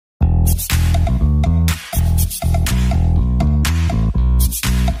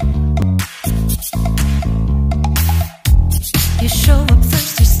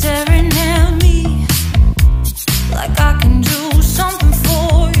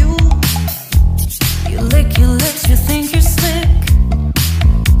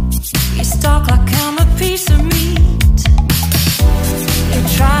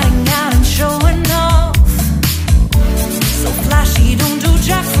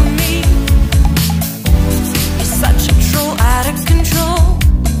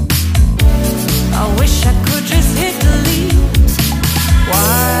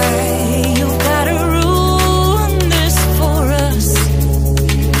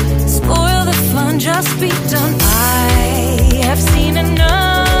just be done. I have seen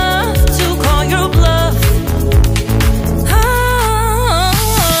enough to call your bluff. Oh,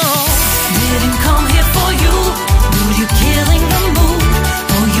 didn't come here for you. Dude, you're killing the mood.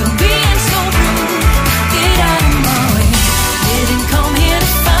 Oh, you being so rude. Get out of my way. Didn't come here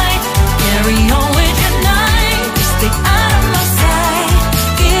to fight. Carry on with your night. Stay out of my sight.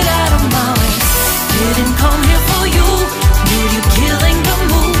 Get out of my way. Didn't come here for you. Dude, you're killing the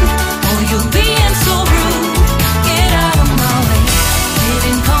mood. Oh, you being so rude. Get out of my way.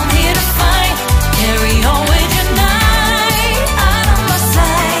 Didn't come here to fight. Carry on with your night. Out of my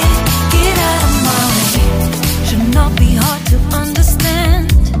sight. Get out of my way. Should not be hard to understand.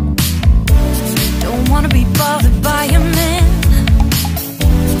 Don't wanna be bothered by a man.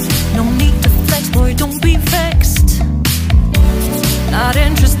 No need to flex, boy, don't be vexed. Not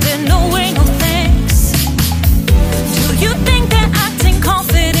interested, no way, no thanks. Do you think that acting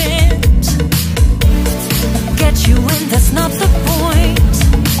confident get you in? That's not the point.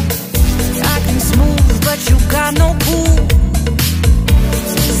 Acting smooth, but you got no cool.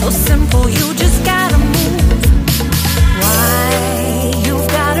 So simple, you just gotta move. Why you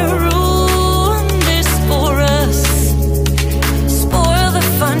gotta ruin this for us? Spoil the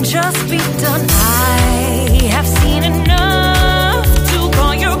fun, just be done. I have seen enough to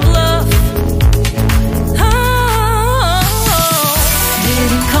call your bluff. Oh,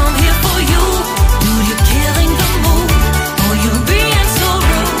 didn't come here for you. Dude, you're killing the mood. Oh, you being so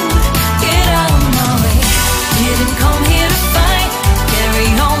rude. Get out of my way. Didn't come here to fight. Carry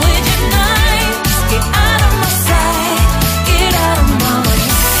on with your night. Just get out of my sight. Get out of my way.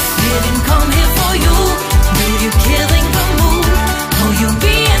 Didn't come here for you. Dude, you're killing the mood. Oh, you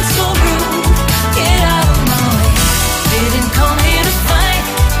being so rude. Get out of my way. Didn't come here to fight.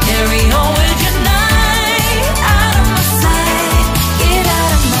 Carry on with your night. Out of my sight. Get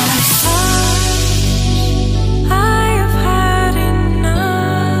out of my sight. I have had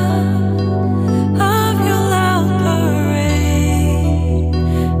enough of your loud parade.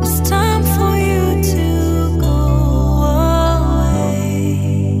 It's time for you to go away.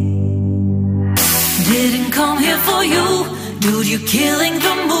 Didn't come here for you. Dude, you're killing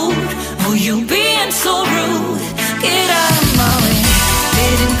the mood. Oh, you being so rude. Get out of my way.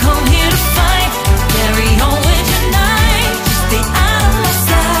 Didn't come here to fight. Carry on with your night. Just stay out of my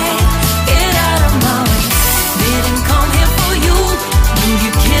sight. Get out of my way. Didn't come here for you. Dude,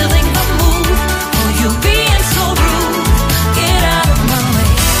 you're killing the mood. Oh, you being so rude. Get out of my way.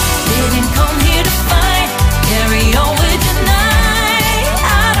 Didn't come here to fight. Carry on with your night.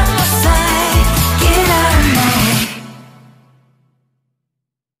 Out of my sight. Get out of my way.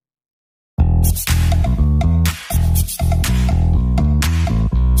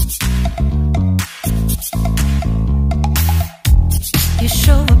 You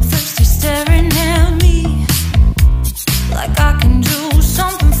show up thirsty, staring